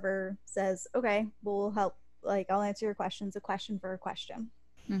bone carver says, "Okay, we'll help. Like, I'll answer your questions, a question for a question."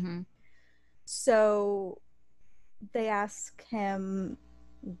 Mm-hmm. So they ask him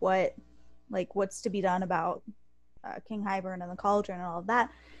what, like, what's to be done about King Hybern and the cauldron and all of that.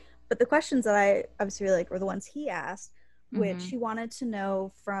 But the questions that I obviously really like were the ones he asked, which Mm-hmm. he wanted to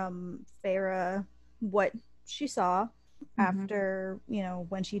know from Feyre what she saw Mm-hmm. after,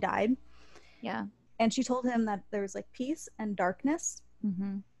 when she died. Yeah. And she told him that there was like peace and darkness.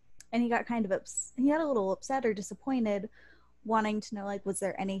 Mm-hmm. And he got kind of he got a little upset or disappointed, wanting to know, like, was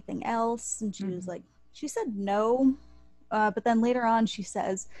there anything else? And she was Mm-hmm. like, she said no. But then later on, she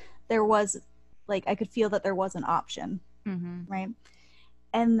says there was, like, I could feel that there was an option, Mm-hmm. right?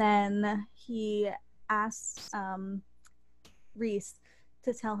 And then he asks Rhys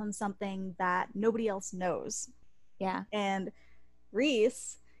to tell him something that nobody else knows. Yeah. And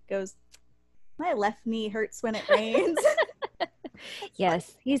Rhys goes, "My left knee hurts when it rains." It's like,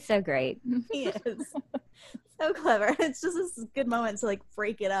 Yes, he's so great. he is so clever. It's just this good moment to like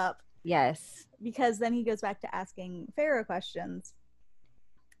break it up, Yes. because then he goes back to asking Pharaoh questions.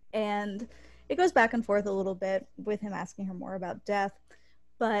 And it goes back and forth a little bit with him asking her more about death.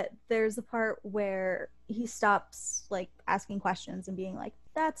 But there's a part where he stops like asking questions and being like,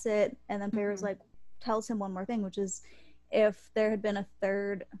 "That's it." And then Pharaoh's Mm-hmm. like, tells him one more thing, which is, if there had been a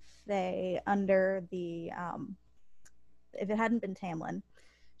third Fae under the, if it hadn't been Tamlin,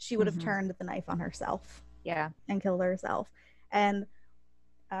 she would have Mm-hmm. turned the knife on herself Yeah. and killed herself. And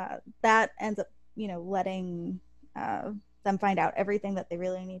that ends up, letting them find out everything that they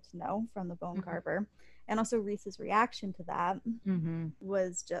really need to know from the bone Mm-hmm. carver. And also Rhys's reaction to that Mm-hmm.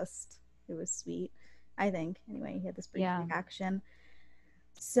 was just, it was sweet, I think. Anyway, he had this brief Yeah. reaction.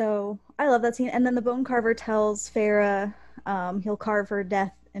 So I love that scene. And then the bone carver tells Farah he'll carve her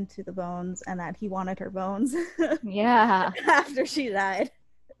death into the bones and that he wanted her bones Yeah. after she died.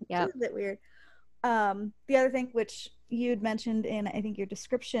 Yep. Just a bit weird. The other thing, which you'd mentioned in, I think, your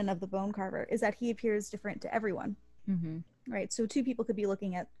description of the bone carver, is that he appears different to everyone. Mm-hmm. Right? So two people could be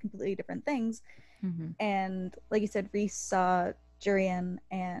looking at completely different things. Mm-hmm. And like you said, Rhys saw Jurian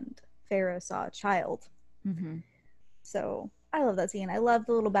and Farah saw a child. Mm-hmm. So I love that scene. I love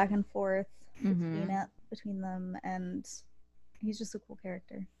the little back and forth Mm-hmm. between them, and he's just a cool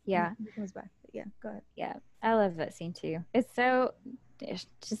character. Yeah. He comes back. But yeah, go ahead. Yeah. I love that scene too. It's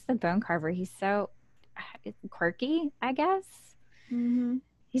just the bone carver. He's so quirky, I guess. Mm-hmm.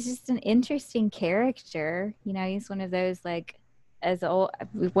 He's just an interesting character. He's one of those like as old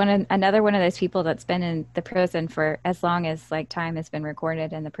another one of those people that's been in the prison for as long as like time has been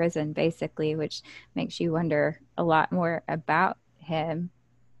recorded in the prison, basically, which makes you wonder a lot more about him,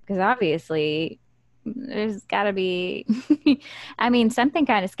 because obviously there's got to be I mean, something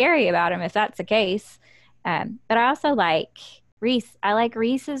kind of scary about him if that's the case. But I also like Rhys. I like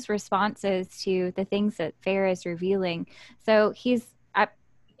Rhys's responses to the things that Farah is revealing. So he's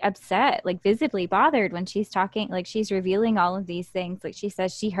upset, like visibly bothered when she's talking, like she's revealing all of these things. Like she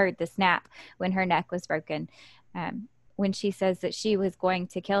says she heard the snap when her neck was broken. When she says that she was going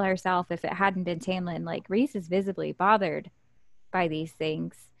to kill herself if it hadn't been Tamlin, like Rhys is visibly bothered by these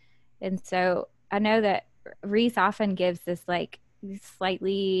things. And so I know that Rhys often gives this like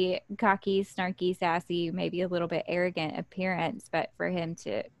slightly cocky, snarky, sassy, maybe a little bit arrogant appearance, but for him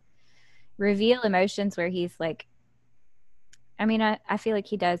to reveal emotions where he's like, I mean, I feel like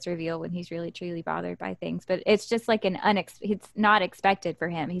he does reveal when he's really truly bothered by things, but it's just like it's not expected for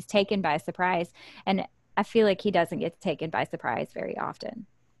him. He's taken by surprise. And I feel like he doesn't get taken by surprise very often.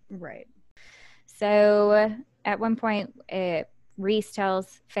 Right. So at one point, Rhys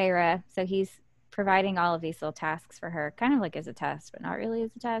tells Feyre, so he's providing all of these little tasks for her, kind of like as a test, but not really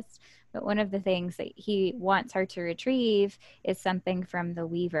as a test. But one of the things that he wants her to retrieve is something from the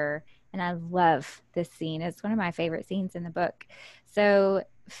Weaver. And I love this scene. It's one of my favorite scenes in the book. So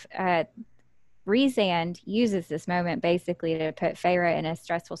Rhysand uses this moment basically to put Feyre in a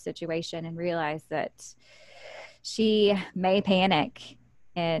stressful situation and realize that she may panic.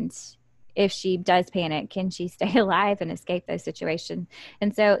 And if she does panic, can she stay alive and escape those situations?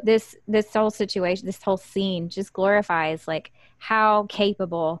 And so this whole situation, this whole scene just glorifies like how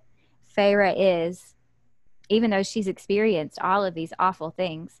capable Feyre is, even though she's experienced all of these awful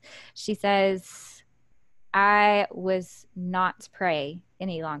things. She says, I was not prey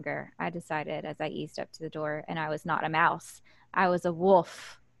any longer. I decided as I eased up to the door, and I was not a mouse. I was a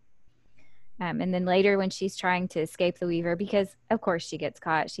wolf. And then later, when she's trying to escape the Weaver, because of course she gets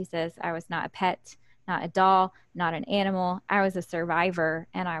caught, she says, I was not a pet, not a doll, not an animal. I was a survivor,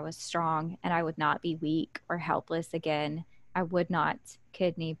 and I was strong, and I would not be weak or helpless again. I would not,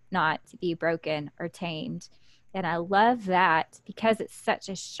 could not be broken or tamed. And I love that because it's such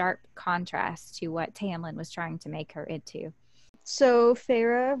a sharp contrast to what Tamlin was trying to make her into. So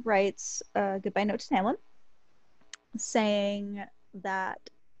Feyre writes a goodbye note to Tamlin saying that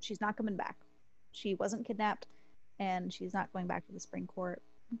she's not coming back. She wasn't kidnapped and she's not going back to the Spring Court.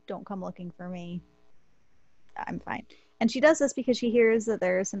 Don't come looking for me. I'm fine. And she does this because she hears that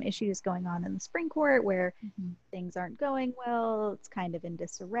there are some issues going on in the Spring Court where things aren't going well. It's kind of in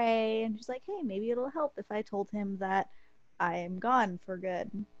disarray. And she's like, hey, maybe it'll help if I told him that I'm gone for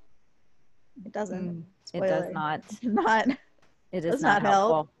good. It doesn't. It does not. Not. It is not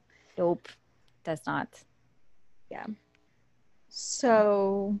helpful. Help. Nope. Does not. Yeah.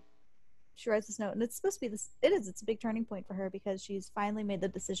 So she writes this note, and it's supposed to be this. It's a big turning point for her because she's finally made the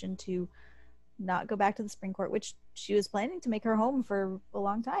decision to not go back to the Spring Court, which she was planning to make her home for a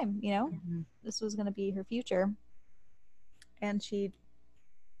long time. You know, this was going to be her future, and she,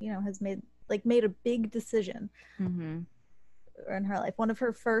 has made a big decision in her life. One of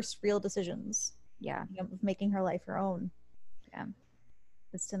her first real decisions. Yeah, of making her life her own. Yeah,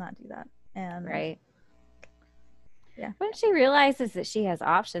 is to not do that. And right. Yeah. When she realizes that she has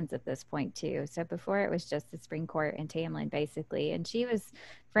options at this point too. So before it was just the Spring Court and Tamlin basically, and she was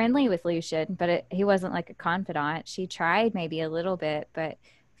friendly with Lucien, but he wasn't like a confidant. She tried maybe a little bit, but I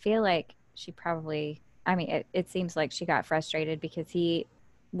feel like she probably, it seems like she got frustrated because he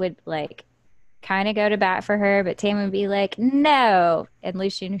would like kind of go to bat for her, but Tamlin would be like, no. And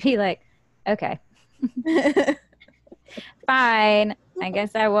Lucien would be like, okay, fine. I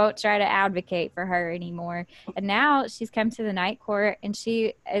guess I won't try to advocate for her anymore. And now she's come to the Night Court and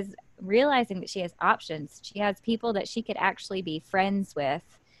she is realizing that she has options. She has people that she could actually be friends with,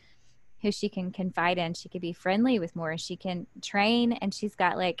 who she can confide in. She could be friendly with more. She can train, and she's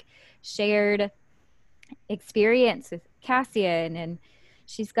got like shared experience with Cassian, and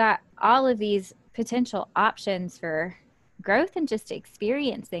she's got all of these potential options for growth and just to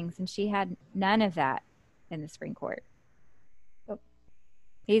experience things. And she had none of that in the Spring Court.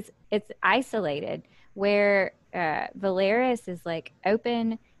 It's isolated, where Velaris is like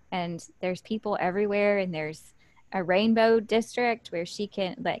open and there's people everywhere, and there's a rainbow district where she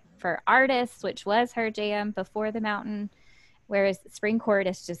can, like, for artists, which was her jam before the mountain, whereas Spring Court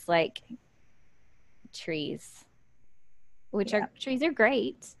is just like trees, which trees are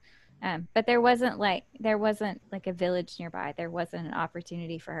great, but there wasn't like a village nearby. There wasn't an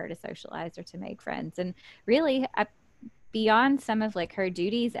opportunity for her to socialize or to make friends. And really, beyond some of like her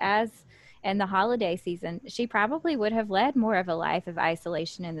duties as in the holiday season, she probably would have led more of a life of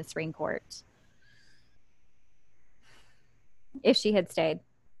isolation in the Spring Court if she had stayed.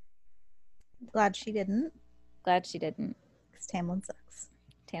 Glad she didn't. Because Tamlin sucks.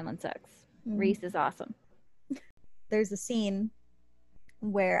 Rhys is awesome. There's a scene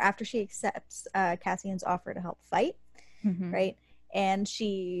where after she accepts Cassian's offer to help fight, right? And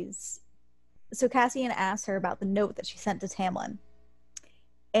so Cassian asks her about the note that she sent to Tamlin.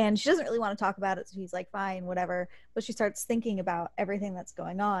 And she doesn't really want to talk about it, so he's like, fine, whatever. But she starts thinking about everything that's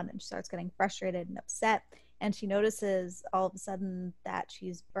going on, and she starts getting frustrated and upset. And she notices all of a sudden that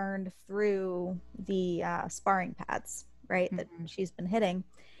she's burned through the sparring pads, right, that she's been hitting.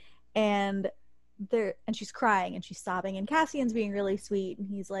 And she's crying and she's sobbing. And Cassian's being really sweet, and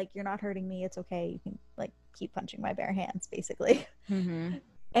he's like, you're not hurting me. It's okay. You can, like, keep punching my bare hands, basically.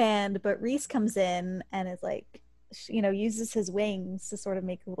 But Rhys comes in and is like, uses his wings to sort of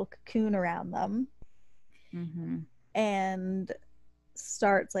make a little cocoon around them, and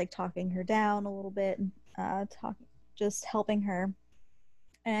starts like talking her down a little bit, just helping her.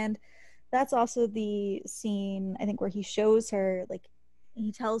 And that's also the scene, I think, where he shows her, like,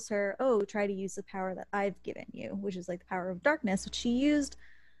 he tells her, oh, try to use the power that I've given you, which is like the power of darkness, which she used,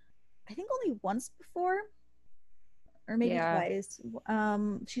 I think, only once before. Or maybe twice.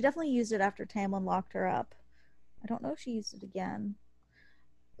 She definitely used it after Tamlin locked her up. I don't know if she used it again.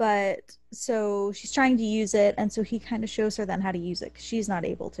 But so she's trying to use it, and so he kind of shows her then how to use it, because she's not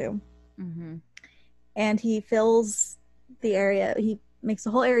able to. And he fills the area, he makes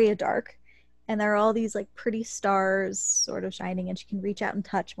the whole area dark, and there are all these like pretty stars sort of shining, and she can reach out and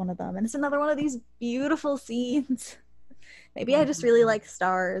touch one of them. And it's another one of these beautiful scenes. Maybe I just really like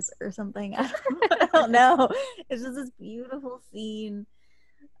stars or something. I don't know. It's just this beautiful scene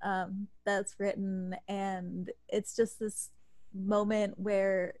that's written, and it's just this moment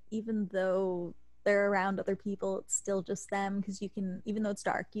where even though they're around other people, it's still just them, because you can, even though it's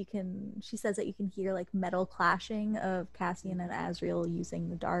dark, she says that you can hear like metal clashing of Cassian and Azriel using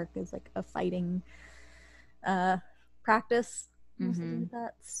the dark as like a fighting practice or something like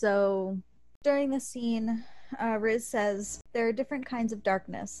that. So during this scene, Riz says, there are different kinds of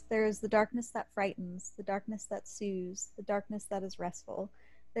darkness. There is the darkness that frightens, the darkness that soothes, the darkness that is restful.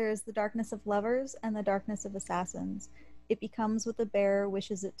 There is the darkness of lovers and the darkness of assassins. It becomes what the bearer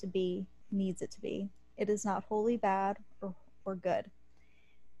wishes it to be, needs it to be. It is not wholly bad or good.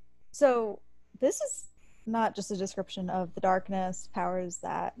 So this is not just a description of the darkness, powers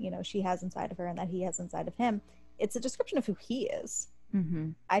that, she has inside of her and that he has inside of him. It's a description of who he is.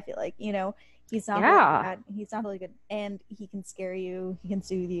 I feel like, he's not really bad, he's not really good, and he can scare you, he can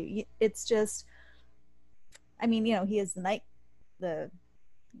soothe you. It's just, he is the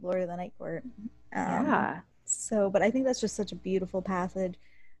Lord of the Night Court. So, but I think that's just such a beautiful passage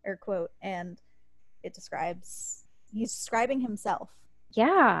or quote, and he's describing himself.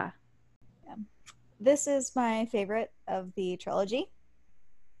 Yeah. This is my favorite of the trilogy.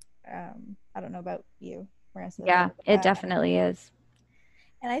 I don't know about you, Marissa. Yeah, it definitely is.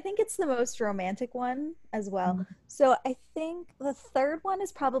 And I think it's the most romantic one as well. So I think the third one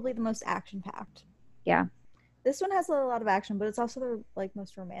is probably the most action-packed. Yeah. This one has a lot of action, but it's also the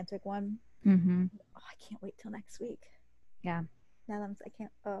most romantic one. Oh, I can't wait till next week. Yeah. Now I can't.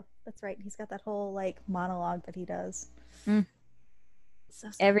 Oh, that's right. He's got that whole monologue that he does. So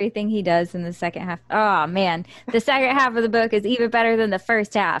everything he does in the second half. Oh man, the second half of the book is even better than the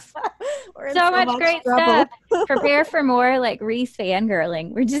first half. so much great trouble. Stuff. Prepare for more Rhys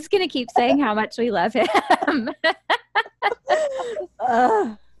fangirling. We're just gonna keep saying how much we love him.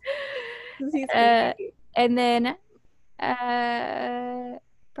 And then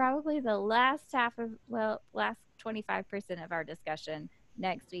probably the last 25% of our discussion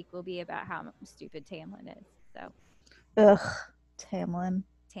next week will be about how stupid Tamlin is. So Tamlin.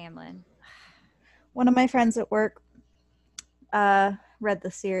 One of my friends at work read the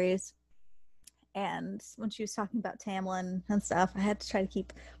series, and when she was talking about Tamlin and stuff, I had to try to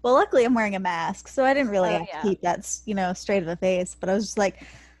keep, well, luckily I'm wearing a mask, so I didn't really have to keep that straight to the face, but I was just like,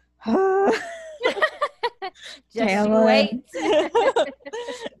 just wait.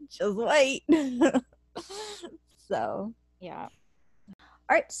 Just wait. So yeah. All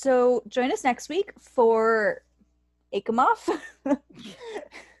right, so join us next week for Achamoth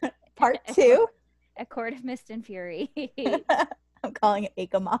Part 2. A Court of Mist and Fury. I'm calling it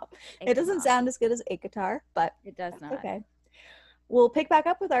Achamoth. It doesn't sound as good as ACOTAR, but it does not. Okay. We'll pick back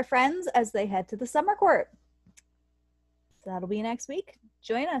up with our friends as they head to the Summer Court. So that'll be next week.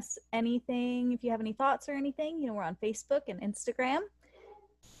 Join us. Anything, if you have any thoughts or anything, we're on Facebook and Instagram.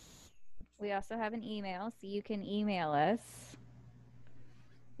 We also have an email, so you can email us.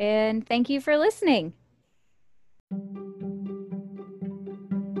 And thank you for listening.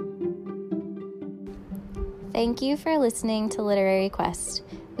 Thank you for listening to Literary Quest.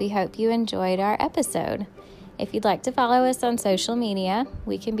 We hope you enjoyed our episode. If you'd like to follow us on social media,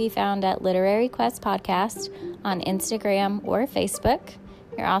 we can be found at Literary Quest Podcast on Instagram or Facebook.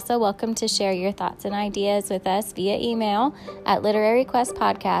 You're also welcome to share your thoughts and ideas with us via email at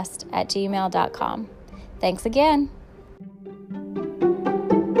literaryquestpodcast@gmail.com. Thanks again.